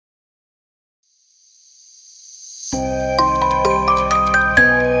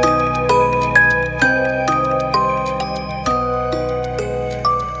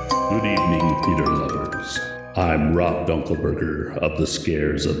I'm Rob Dunkelberger of the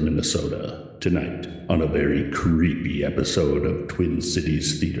Scares of Minnesota. Tonight, on a very creepy episode of Twin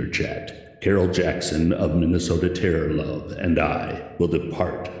Cities Theater Chat, Carol Jackson of Minnesota Terror Love and I will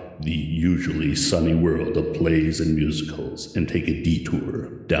depart the usually sunny world of plays and musicals and take a detour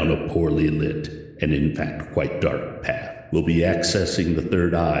down a poorly lit and in fact quite dark path. We'll be accessing the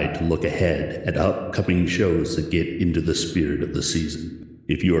third eye to look ahead at upcoming shows that get into the spirit of the season.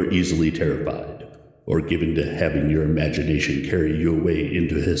 If you are easily terrified, or given to having your imagination carry you away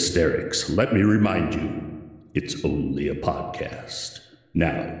into hysterics, let me remind you, it's only a podcast.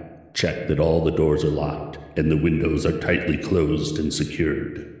 Now, check that all the doors are locked and the windows are tightly closed and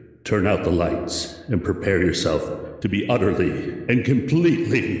secured. Turn out the lights and prepare yourself to be utterly and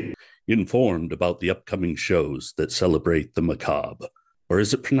completely informed about the upcoming shows that celebrate the macabre. Or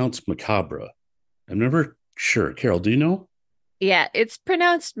is it pronounced macabre? I'm never sure. Carol, do you know? Yeah, it's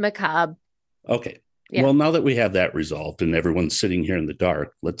pronounced macabre. Okay. Yeah. Well, now that we have that resolved and everyone's sitting here in the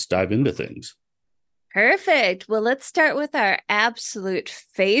dark, let's dive into things. Perfect. Well, let's start with our absolute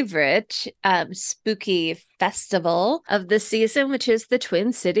favorite spooky festival of the season, which is the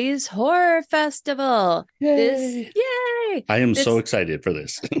Twin Cities Horror Festival. Yay! Yay! I am so excited for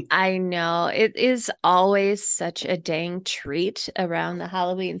this. I know. It is always such a dang treat around the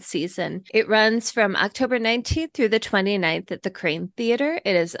Halloween season. It runs from October 19th through the 29th at the Crane Theater.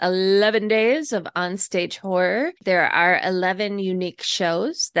 It is 11 days of onstage horror. There are 11 unique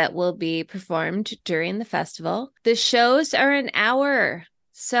shows that will be performed during the festival. The shows are an hour.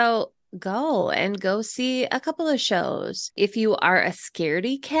 So go see a couple of shows. If you are a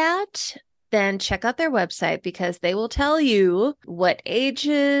scaredy cat, then check out their website because they will tell you what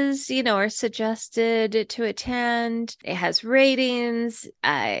ages, are suggested to attend. It has ratings.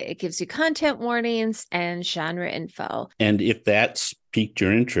 It gives you content warnings and genre info. And if that's piqued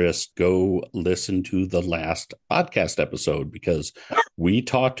your interest, go listen to the last podcast episode because we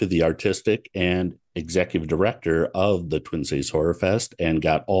talked to the artistic and executive director of the Twin Cities Horror Fest and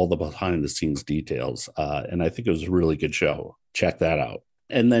got all the behind the scenes details. And I think it was a really good show. Check that out.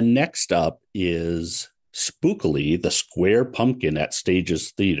 And then next up is Spookily, the Square Pumpkin at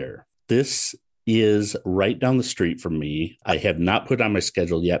Stages Theater. This is right down the street from me. I have not put on my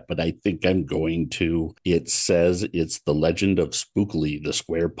schedule yet, but I think I'm going to. It says it's The Legend of Spookily, the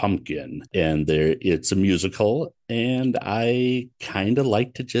Square Pumpkin. And it's a musical. And I kind of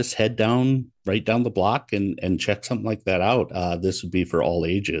like to just head right down the block and check something like that out. This would be for all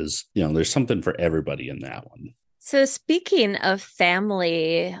ages. There's something for everybody in that one. So speaking of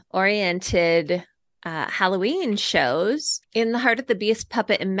family-oriented Halloween shows, in the Heart of the Beast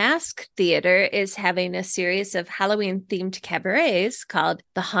Puppet and Mask Theater is having a series of Halloween-themed cabarets called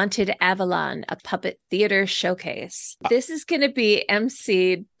The Haunted Avalon, a puppet theater showcase. This is going to be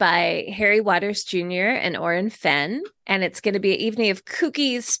emceed by Harry Waters Jr. and Oren Fenn. And it's going to be an evening of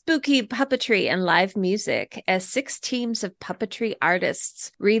kooky, spooky puppetry and live music as 6 teams of puppetry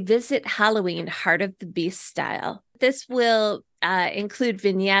artists revisit Halloween Heart of the Beast style. This will include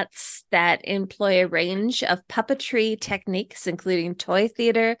vignettes that employ a range of puppetry techniques, including toy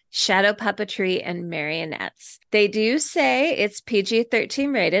theater, shadow puppetry, and marionettes. They do say it's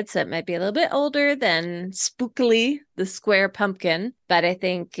PG-13 rated, so it might be a little bit older than Spookily, the Square Pumpkin, but I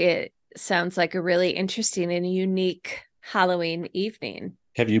think it sounds like a really interesting and unique Halloween evening.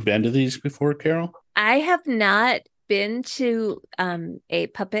 Have you been to these before, Carol? I have not been to a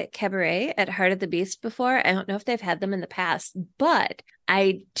puppet cabaret at Heart of the Beast before. I don't know if they've had them in the past, but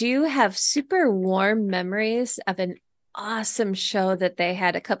I do have super warm memories of an awesome show that they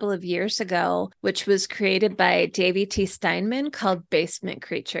had a couple of years ago, which was created by Davey T. Steinman called Basement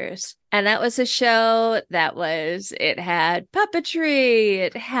Creatures. And that was a show it had puppetry,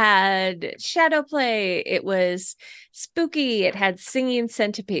 it had shadow play, it was spooky, it had singing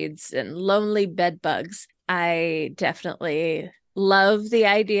centipedes and lonely bed bugs. I definitely love the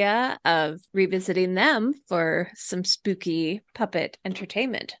idea of revisiting them for some spooky puppet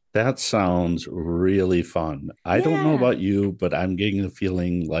entertainment. That sounds really fun. I don't know about you, but I'm getting the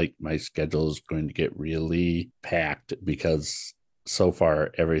feeling like my schedule is going to get really packed because so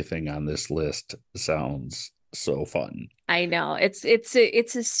far everything on this list sounds so fun. I know. It's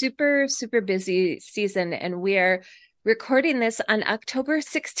a super, super busy season, and we are recording this on October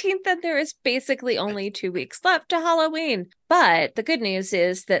 16th, and there is basically only 2 weeks left to Halloween. But the good news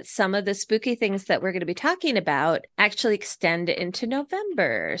is that some of the spooky things that we're going to be talking about actually extend into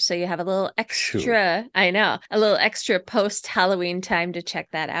November. So you have a little extra, a little extra post-Halloween time to check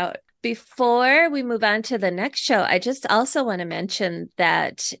that out. Before we move on to the next show, I just also want to mention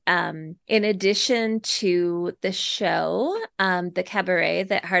that in addition to the show, the cabaret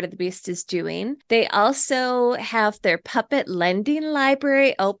that Heart of the Beast is doing, they also have their puppet lending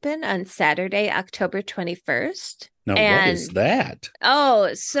library open on Saturday, October 21st. Now, what is that?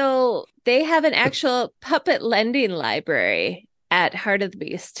 Oh, so they have an actual puppet lending library at Heart of the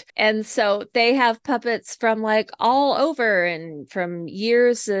Beast. And so they have puppets from like all over and from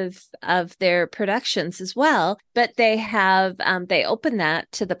years of their productions as well. But they have they open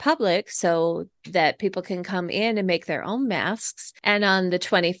that to the public so that people can come in and make their own masks. And on the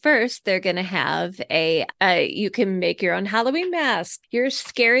 21st, they're going to have you can make your own Halloween mask, your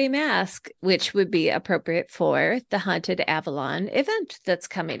scary mask, which would be appropriate for the Haunted Avalon event that's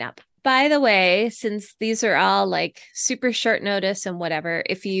coming up. By the way, since these are all like super short notice and whatever,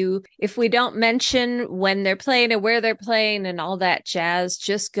 if we don't mention when they're playing and where they're playing and all that jazz,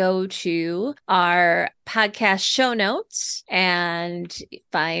 just go to our podcast show notes and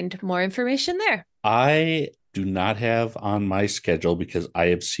find more information there. I do not have on my schedule because I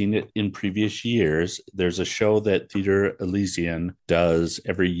have seen it in previous years. There's a show that Theater Elysian does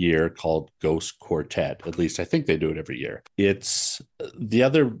every year called Ghost Quartet. At least I think they do it every year. It's the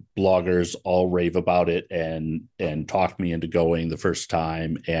other bloggers all rave about it and talk me into going the first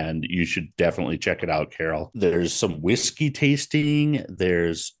time. And you should definitely check it out, Carol. There's some whiskey tasting.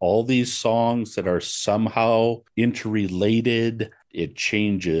 There's all these songs that are somehow interrelated. It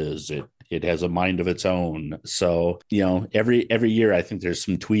changes. It has a mind of its own. So, every year, I think there's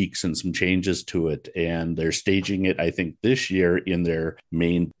some tweaks and some changes to it. And they're staging it, I think, this year in their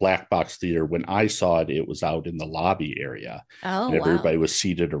main black box theater. When I saw it, it was out in the lobby area. Oh, and everybody wow. was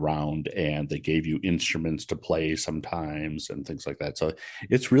seated around and they gave you instruments to play sometimes and things like that. So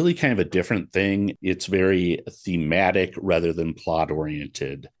it's really kind of a different thing. It's very thematic rather than plot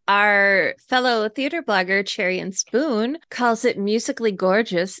oriented. Our fellow theater blogger, Cherry and Spoon, calls it musically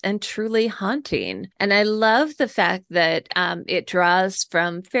gorgeous and truly haunting. And I love the fact that it draws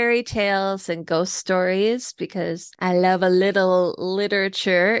from fairy tales and ghost stories because I love a little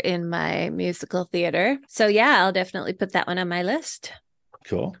literature in my musical theater. So yeah, I'll definitely put that one on my list.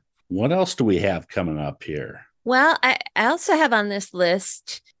 Cool. What else do we have coming up here? Well, I also have on this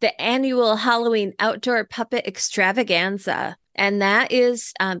list the annual Halloween Outdoor Puppet Extravaganza. And that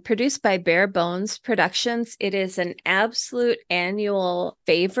is produced by Bare Bones Productions. It is an absolute annual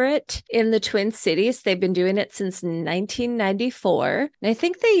favorite in the Twin Cities. They've been doing it since 1994. And I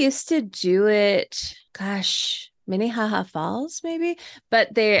think they used to do it, Minnehaha Falls, maybe,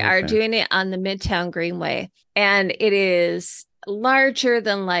 but they are doing it on the Midtown Greenway. And it is larger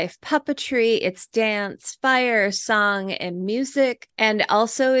than life puppetry. It's dance, fire, song, and music. And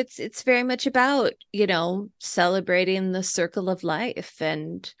also it's very much about, celebrating the circle of life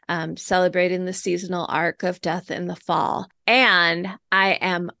and celebrating the seasonal arc of death in the fall. And I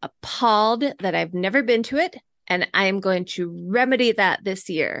am appalled that I've never been to it. And I am going to remedy that this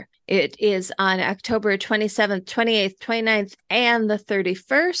year. It is on October 27th, 28th, 29th, and the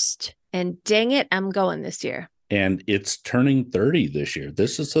 31st. And dang it, I'm going this year. And it's turning 30 this year.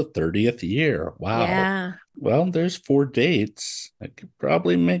 This is the 30th year. Wow. Yeah. Well, there's 4 dates. I could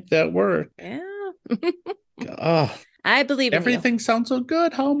probably make that work. Yeah. I believe in everything sounds so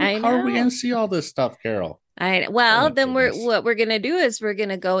good. How are we going to see all this stuff, Carol? Then what we're going to do is we're going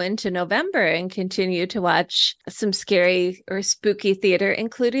to go into November and continue to watch some scary or spooky theater,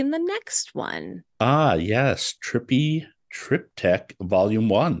 including the next one. Yes. Trippy Triptych Volume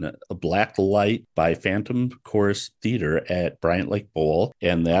 1, A Black Light by Phantom Chorus Theater at Bryant Lake Bowl.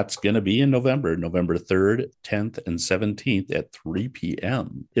 And that's going to be in November 3rd, 10th, and 17th at 3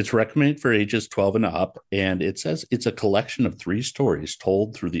 p.m. It's recommended for ages 12 and up. And it says it's a collection of 3 stories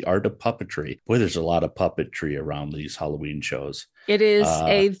told through the art of puppetry. Boy, there's a lot of puppetry around these Halloween shows. It is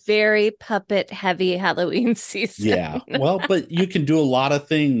a very puppet-heavy Halloween season. Yeah, well, but you can do a lot of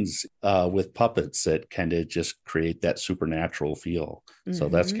things with puppets that kind of just create that supernatural feel. Mm-hmm. So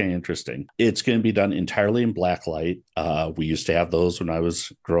that's kind of interesting. It's going to be done entirely in black light. We used to have those when I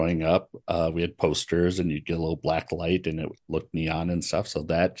was growing up. We had posters and you'd get a little black light and it looked neon and stuff. So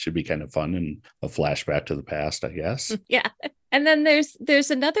that should be kind of fun and a flashback to the past, I guess. Yeah. And then there's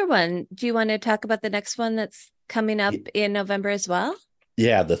another one. Do you want to talk about the next one that's coming up in November as well?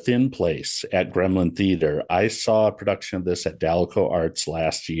 Yeah, The Thin Place at Gremlin Theater. I saw a production of this at Dalico Arts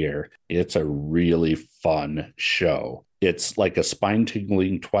last year. It's a really fun show. It's like a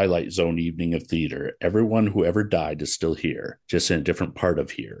spine-tingling Twilight Zone evening of theater. Everyone who ever died is still here, just in a different part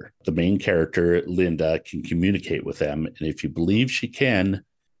of here. The main character, Linda, can communicate with them, and if you believe she can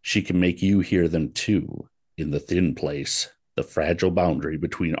make you hear them too in The Thin Place. the fragile boundary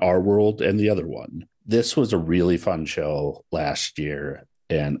between our world and the other one. This was a really fun show last year,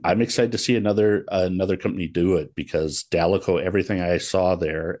 and I'm excited to see another company do it, because Dalico, everything I saw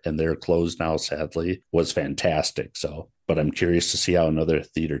there, and they're closed now, sadly, was fantastic. So, but I'm curious to see how another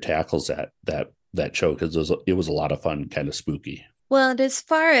theater tackles that show, because it was a lot of fun, kind of spooky. Well, and as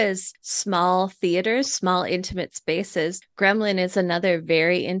far as small theaters, small intimate spaces, Gremlin is another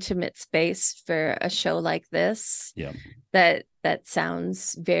very intimate space for a show like this. Yeah. That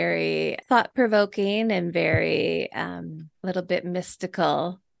sounds very thought-provoking and very little bit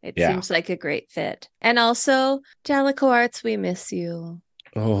mystical. It seems like a great fit. And also, Jalico Arts, we miss you.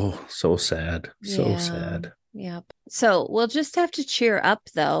 Oh, so sad. So sad. Yep. So we'll just have to cheer up,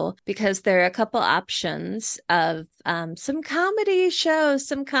 though, because there are a couple options of some comedy shows,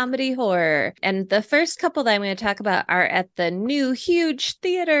 some comedy horror. And the first couple that I'm going to talk about are at the new huge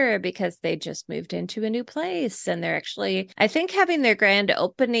theater, because they just moved into a new place. And they're actually, I think, having their grand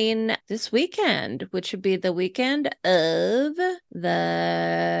opening this weekend, which would be the weekend of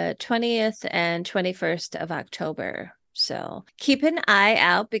the 20th and 21st of October. So keep an eye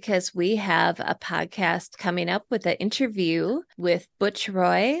out, because we have a podcast coming up with an interview with Butch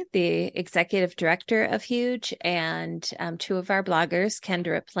Roy, the executive director of Huge, and two of our bloggers,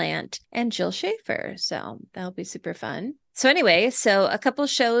 Kendra Plant and Jill Schaefer. So that'll be super fun. So anyway, so a couple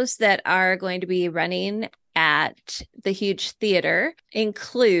shows that are going to be running at the Huge Theater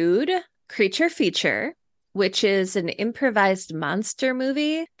include Creature Feature, which is an improvised monster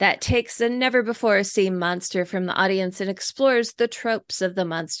movie that takes a never-before-seen monster from the audience and explores the tropes of the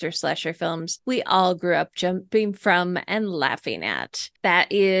monster slasher films we all grew up jumping from and laughing at. That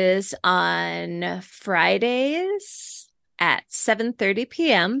is on Fridays at 7:30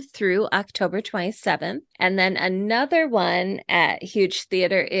 p.m. through October 27th. And then another one at Huge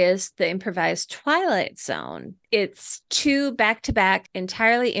Theater is the improvised Twilight Zone. It's 2 back-to-back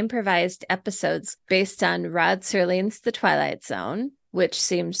entirely improvised episodes based on Rod Serling's The Twilight Zone, which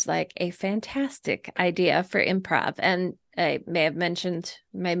seems like a fantastic idea for improv. And I may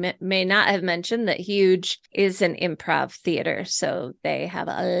not have mentioned that Huge is an improv theater, so they have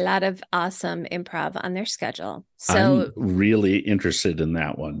a lot of awesome improv on their schedule. So I'm really interested in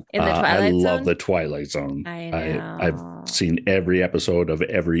that one. In the Twilight Zone? I love the Twilight Zone. I know. I've seen every episode of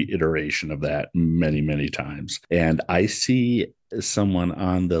every iteration of that many, many times. And I see someone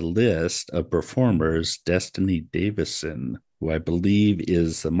on the list of performers, Destiny Davison, who I believe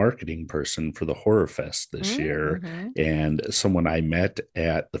is the marketing person for the Horror Fest this year, and someone I met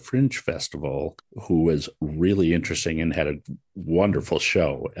at the Fringe Festival who was really interesting and had a wonderful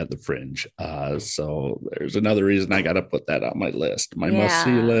show at the Fringe. So there's another reason I got to put that on my list, my must-see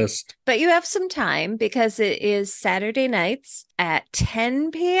list. But you have some time, because it is Saturday nights at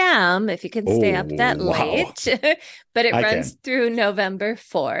 10 p.m. if you can stay up that late. But it runs through November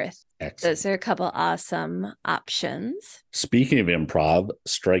 4th. Excellent. Those are a couple awesome options. Speaking of improv,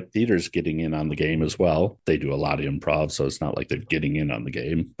 Strike Theater's getting in on the game as well. They do a lot of improv, so it's not like they're getting in on the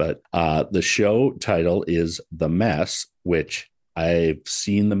game. But the show title is The Mess, which I've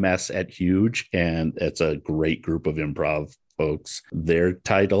seen The Mess at Huge, and it's a great group of improv folks. Their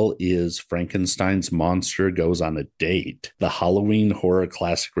title is Frankenstein's Monster Goes on a Date. The Halloween horror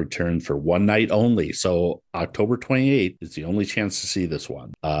classic returned for one night only. So October 28th is the only chance to see this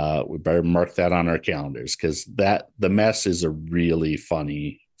one. We better mark that on our calendars, because The Mess is a really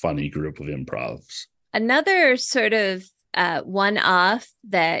funny group of improvs. Another sort of one-off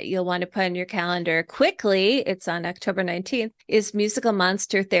that you'll want to put on your calendar quickly, it's on October 19th, is Musical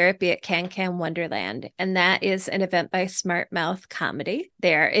Monster Therapy at Can Wonderland. And that is an event by Smart Mouth Comedy.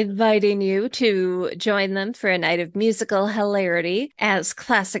 They're inviting you to join them for a night of musical hilarity as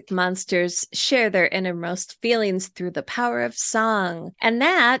classic monsters share their innermost feelings through the power of song. And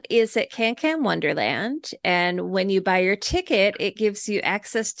that is at Can Wonderland. And when you buy your ticket, it gives you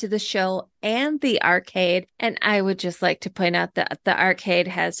access to the show and the arcade. And I would just like to point out that the arcade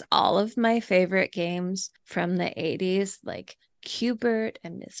has all of my favorite games from the 80s, like Q*bert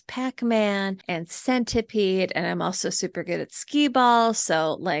and Miss Pac-Man and Centipede. And I'm also super good at skee ball.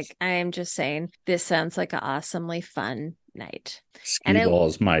 So like, I'm just saying, this sounds like an awesomely fun night. Skee ball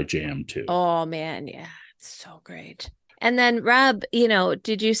is my jam too. Oh man, yeah, it's so great. And then Rob,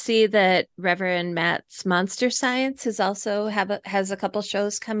 did you see that Reverend Matt's Monster Science has a couple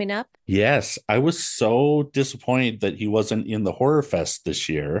shows coming up? Yes, I was so disappointed that he wasn't in the Horror Fest this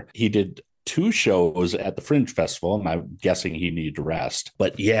year. He did 2 shows at the Fringe Festival, and I'm guessing he needed to rest.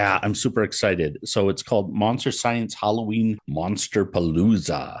 But yeah, I'm super excited. So it's called Monster Science Halloween Monster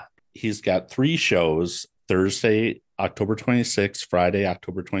Palooza. He's got 3 shows. Thursday, October 26th, Friday,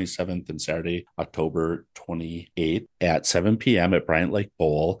 October 27th, and Saturday, October 28th at 7 p.m. at Bryant Lake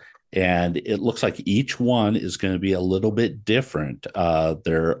Bowl. And it looks like each one is going to be a little bit different.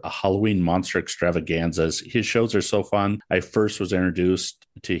 They're Halloween monster extravaganzas. His shows are so fun. I first was introduced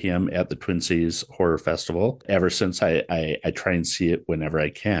to him at the Twin Cities Horror Festival. Ever since I try and see it whenever I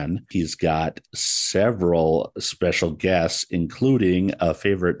can. He's got several special guests, including a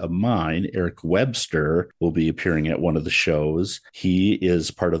favorite of mine, Eric Webster, will be appearing at one of the shows. He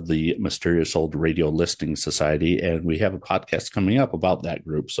is part of the Mysterious Old Radio Listening Society, and we have a podcast coming up about that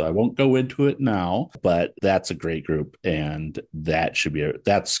group. So I won't go into it now, but that's a great group, and that's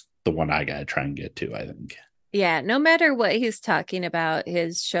the one I gotta try and get to, I think. Yeah, no matter what he's talking about,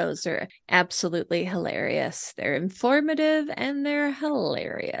 his shows are absolutely hilarious. They're informative and they're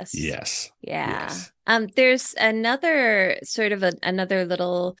hilarious. Yes. Yeah. Yes. There's another sort of another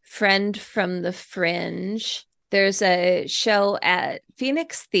little friend from the fringe. There's a show at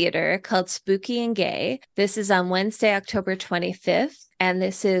Phoenix Theater called Spooky and Gay. This is on Wednesday, October 25th. And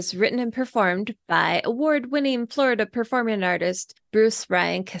this is written and performed by award-winning Florida performing artist Bruce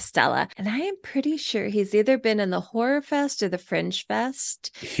Ryan Costella. And I am pretty sure he's either been in the Horror Fest or the Fringe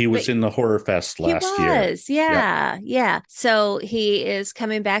Fest. He was in the Horror Fest last year. Yeah, yep. Yeah. So he is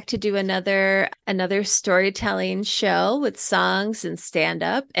coming back to do another storytelling show with songs and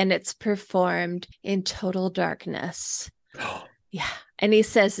stand-up, and it's performed in total darkness. Yeah. And he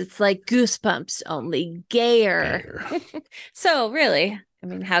says it's like Goosebumps, only gayer. So really, I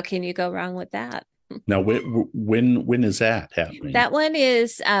mean, how can you go wrong with that? Now, when is that happening? That one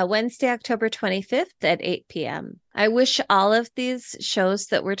is Wednesday, October 25th at 8 p.m. I wish all of these shows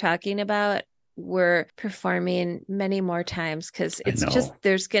that we're talking about were performing many more times, because it's just,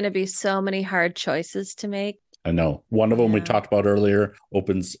 there's going to be so many hard choices to make. I know. One of them we talked about earlier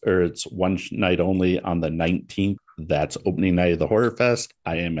it's one night only on the 19th. That's opening night of the Horror Fest.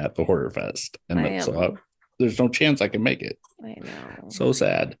 I am at the Horror Fest. And so there's no chance I can make it. I know. So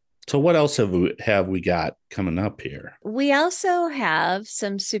sad. So what else have we got coming up here? We also have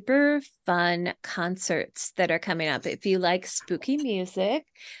some super fun concerts that are coming up. If you like spooky music,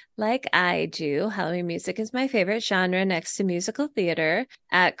 like I do, Halloween music is my favorite genre next to musical theater.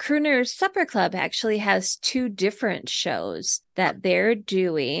 Crooner's Supper Club actually has 2 different shows that they're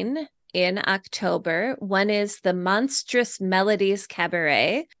doing in October. One is the Monstrous Melodies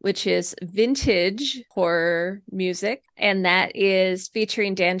Cabaret, which is vintage horror music. And that is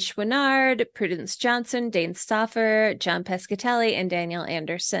featuring Dan Schwannard, Prudence Johnson, Dane Stoffer, John Pescatelli, and Daniel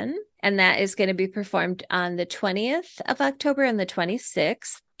Anderson. And that is going to be performed on the 20th of October and the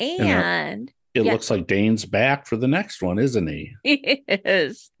 26th. And it looks like Dane's back for the next one, isn't he? He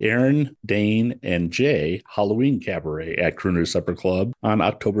is. Aaron, Dane, and Jay, Halloween Cabaret at Crooner's Supper Club on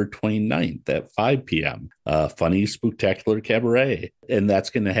October 29th at 5 p.m. Funny, spectacular cabaret. And that's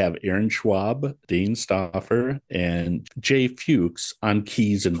going to have Aaron Schwab, Dane Stoffer, and Jay Fuchs on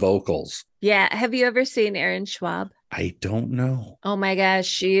keys and vocals. Yeah. Have you ever seen Aaron Schwab? I don't know. Oh my gosh,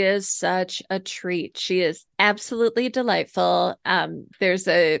 she is such a treat. She is absolutely delightful. There's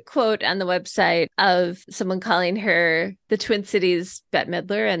a quote on the website of someone calling her the Twin Cities Bette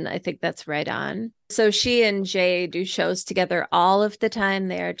Midler, and I think that's right on. So she and Jay do shows together all of the time.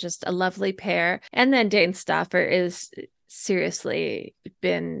 They're just a lovely pair. And then Dane Stoffer is seriously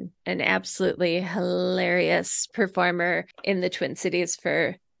been an absolutely hilarious performer in the Twin Cities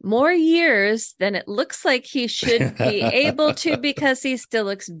for more years than it looks like he should be able to, because he still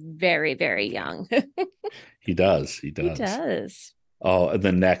looks very, very young. He does. He does. Oh, and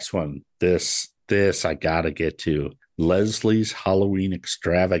the next one, this I gotta get to. Leslie's Halloween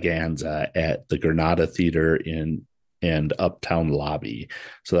Extravaganza at the Granada Theater and Uptown Lobby.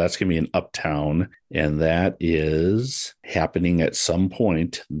 So that's gonna be in Uptown, and that is happening at some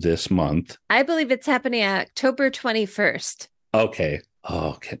point this month. I believe it's happening October 21st. Okay.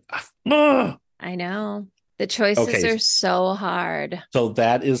 I know. The choices are so hard. So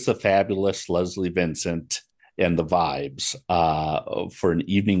that is the fabulous Leslie Vincent and the Vibes for an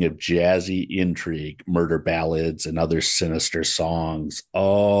evening of jazzy intrigue, murder ballads, and other sinister songs.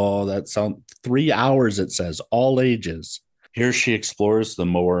 Oh, that sounds 3 hours, it says, all ages. Here she explores the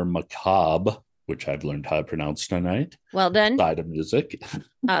more macabre, which I've learned how to pronounce tonight. Well done. Side of music.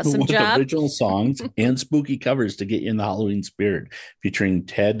 Awesome with job. Original songs and spooky covers to get you in the Halloween spirit, featuring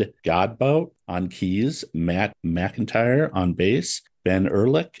Ted Godbout on keys, Matt McIntyre on bass, Ben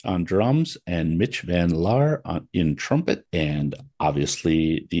Ehrlich on drums, and Mitch Van Laar in trumpet, and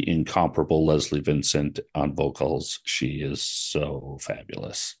obviously the incomparable Leslie Vincent on vocals. She is so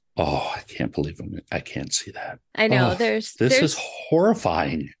fabulous. Oh, I can't believe I can't see that. I know Oh, this is there's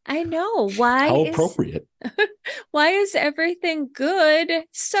horrifying. I know How appropriate. why is everything good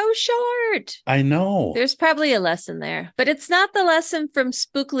so short? I know. There's probably a lesson there, but it's not the lesson from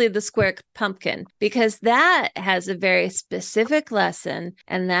Spookily the Square Pumpkin, because that has a very specific lesson.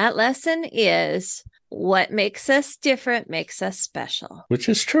 And that lesson is what makes us different makes us special. Which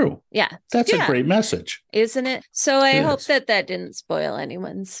is true. Yeah. That's a Yeah. great message. Isn't it? So I It hope is. that didn't spoil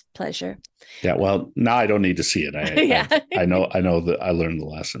anyone's pleasure. Yeah, well, now I don't need to see it. Yeah. I know that I learned the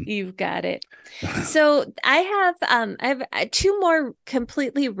lesson. You've got it. So I have two more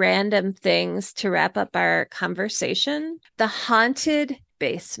completely random things to wrap up our conversation. The haunted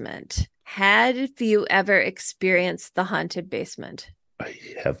basement. Had you ever experienced the haunted basement? I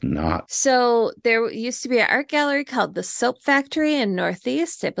have not. So there used to be an art gallery called the Soap Factory in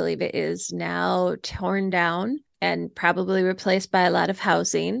Northeast. I believe it is now torn down and probably replaced by a lot of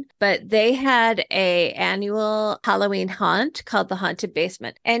housing. But they had a annual Halloween haunt called the Haunted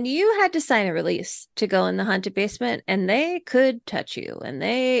Basement. And you had to sign a release to go in the haunted basement, and they could touch you. And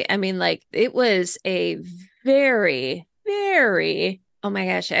it was a very, very, oh my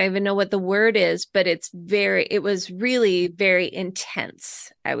gosh, I don't even know what the word is, but it was really very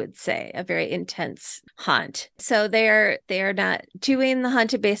intense, I would say, a very intense haunt. So they are not doing the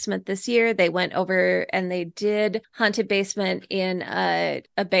haunted basement this year. They went over and they did haunted basement in a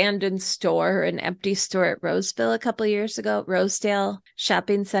abandoned store, an empty store at Rosedale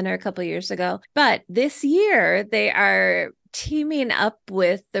Shopping Center a couple years ago. But this year they are teaming up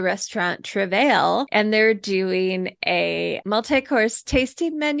with the restaurant Travail, and they're doing a multi-course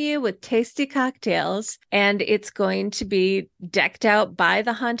tasting menu with tasty cocktails, and it's going to be decked out by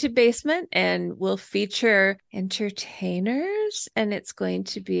the haunted basement and will feature entertainers, and it's going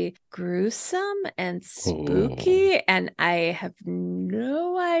to be gruesome and spooky. And I have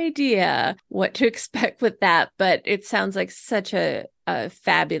no idea what to expect with that, but it sounds like such a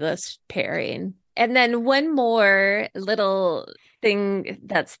fabulous pairing. And then one more little thing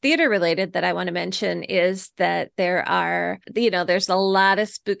that's theater related that I want to mention is that there's a lot of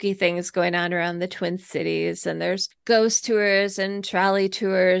spooky things going on around the Twin Cities, and there's ghost tours and trolley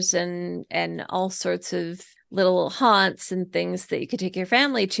tours and all sorts of little haunts and things that you could take your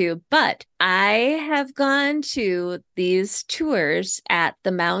family to. But I have gone to these tours at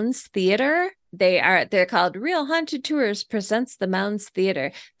the Mounds Theater. They're called Real Haunted Tours presents the Mounds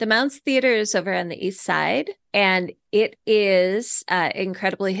Theater. The Mounds Theater is over on the east side, and it is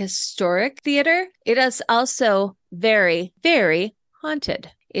incredibly historic theater. It is also very, very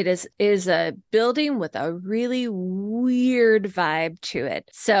haunted. It is a building with a really weird vibe to it.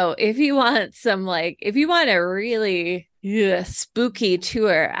 So if you want a really spooky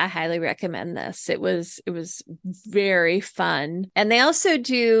tour, I highly recommend this. It was very fun. And they also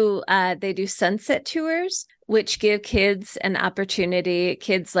do sunset tours, which give kids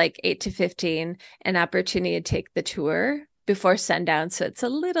like 8 to 15, an opportunity to take the tour before sundown. So it's a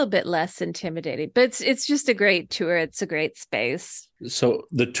little bit less intimidating, but it's just a great tour. It's a great space. So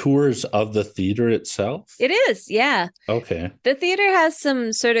the tours of the theater itself? It is, yeah. Okay. The theater has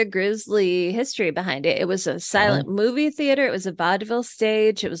some sort of grisly history behind it. It was a silent movie theater. It was a vaudeville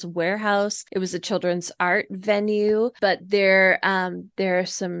stage. It was a warehouse. It was a children's art venue. But there are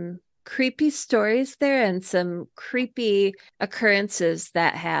some creepy stories there and some creepy occurrences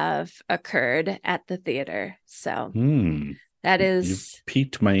that have occurred at the theater. So you've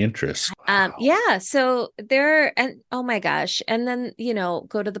piqued my interest. Wow. Yeah, so oh my gosh, and then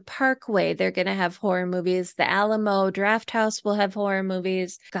go to the Parkway. They're going to have horror movies. The Alamo Draft House will have horror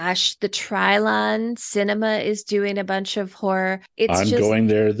movies. Gosh, the Trilon Cinema is doing a bunch of horror. I'm going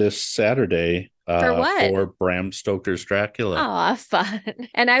there this Saturday. For what? For Bram Stoker's Dracula. Oh, fun.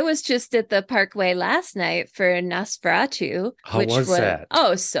 And I was just at the Parkway last night for Nosferatu. How was that?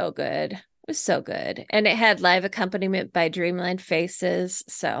 Oh, so good. It was so good. And it had live accompaniment by Dreamland Faces.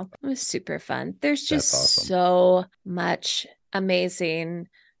 So it was super fun. There's just awesome. So much amazing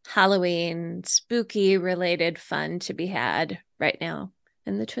Halloween, spooky related fun to be had right now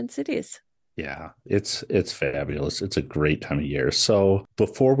in the Twin Cities. Yeah, it's fabulous. It's a great time of year. So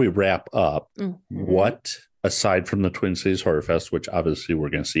before we wrap up, what, aside from the Twin Cities Horror Fest, which obviously we're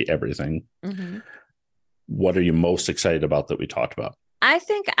going to see everything, what are you most excited about that we talked about? I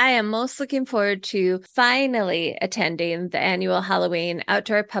think I am most looking forward to finally attending the annual Halloween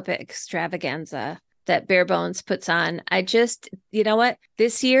outdoor puppet extravaganza that Bare Bones puts on. You know what?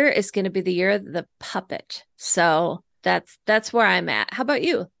 This year is going to be the year of the puppet. So that's where I'm at. How about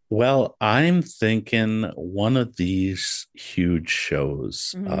you? Well, I'm thinking one of these huge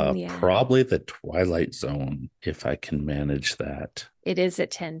shows, Yeah, probably the Twilight Zone, if I can manage that. it is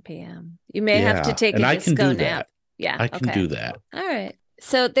at 10 p.m. You may have to Yeah, take a and I can disco do nap. that. Yeah, I can okay. do that. All right.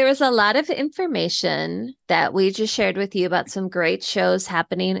 So there was a lot of information that we just shared with you about some great shows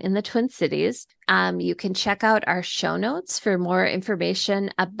happening in the Twin Cities. You can check out our show notes for more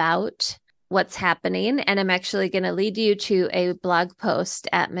information about what's happening. And I'm actually going to lead you to a blog post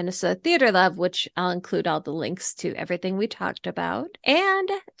at Minnesota Theater Love, which I'll include all the links to everything we talked about. And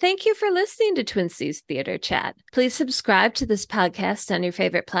thank you for listening to Twin Cities Theater Chat. Please subscribe to this podcast on your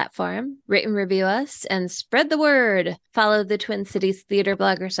favorite platform, rate and review us, and spread the word. Follow the Twin Cities Theater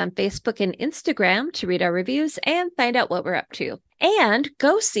bloggers on Facebook and Instagram to read our reviews and find out what we're up to. And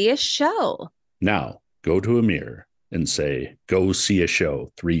go see a show. Now, go to a mirror and say, go see a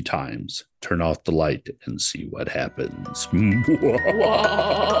show 3 times. Turn off the light and see what happens.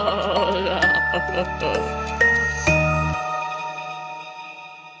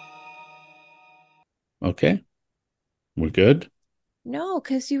 Okay, we're good. No,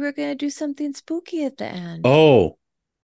 because you were going to do something spooky at the end. Oh,